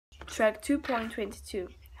Track 2.22.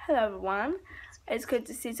 Hello everyone, it's good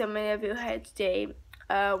to see so many of you here today.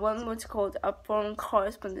 One was called a foreign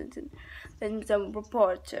correspondent, then some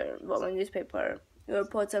reporter from a newspaper. You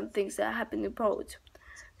report some things that happen abroad.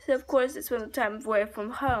 So of course it's when the time away from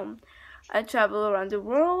home. I travel around the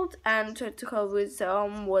world and try to cover with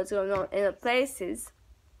what's going on in the places.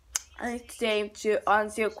 And today to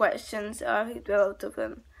answer your questions, I hit a lot of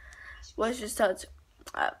them. What's your start?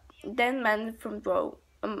 Then man from Bro.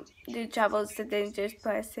 Do you travel to dangerous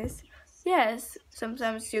places? Yes,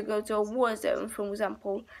 sometimes you go to a war zone, for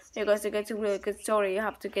example, because to get a really good story, you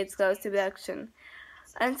have to get close to the action.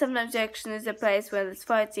 And sometimes the action is a place where there's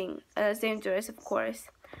fighting, and it's dangerous, of course.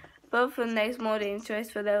 Both makes more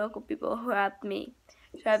dangerous for the local people who helped me.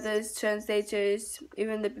 Travelers, translators,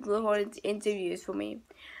 even the people who are interviews for me.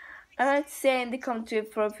 I like to stay in the country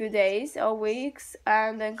for a few days or weeks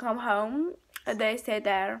and then come home. They stay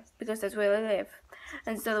there because that's where they live,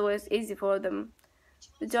 and it's not always easy for them.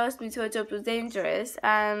 The just me to a job was dangerous,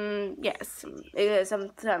 and yes, it is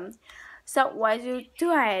sometimes. So why do you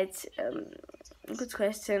do it? Good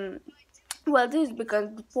question. Well, this is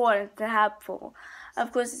because it's important and helpful.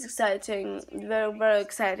 Of course, it's exciting, very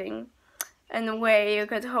exciting, in a way you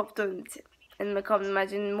could hope to. And I can't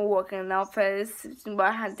imagine working in an office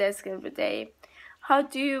behind a desk every day. How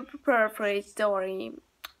do you prepare for each story?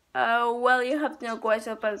 Well, you have to know quite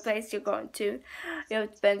about the place you're going to. You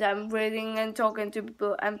have to spend time reading and talking to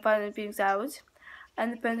people and finding things out.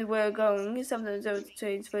 And depending where you're going, sometimes I would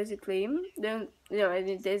change basically. Then,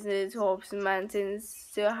 in deserts, hops, and mountains,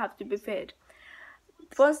 so you have to be fit.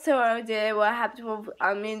 One story I did where I had to move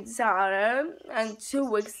Army in Sahara and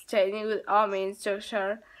 2 weeks training with Army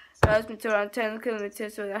instructor. It was me to around 10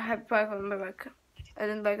 kilometers with a heavy pack on my back. I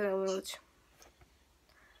didn't back in the village.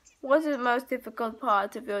 What's the most difficult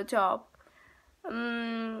part of your job?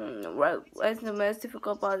 Well, what's the most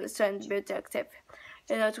difficult part is trying to be objective.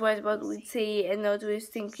 You know, to write about what you see and not what you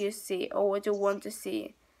think you see or what you want to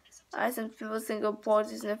see. Some people think a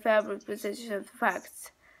report is in a fair representation of the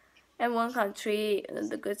facts. In one country,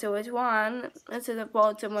 the good always won, instead of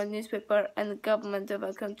Baltimore newspaper and the government of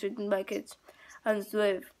a country didn't like it and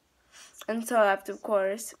live. And so left, of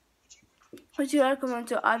course. Would you recommend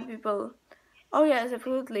to other people? Oh yes,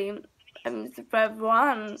 absolutely. It's for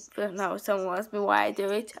everyone. But now someone asked me why I do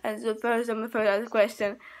it, and it's the first time I've heard that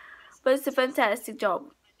question. But it's a fantastic job.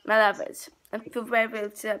 I love it. I feel very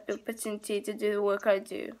privileged to have the opportunity to do the work I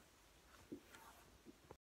do.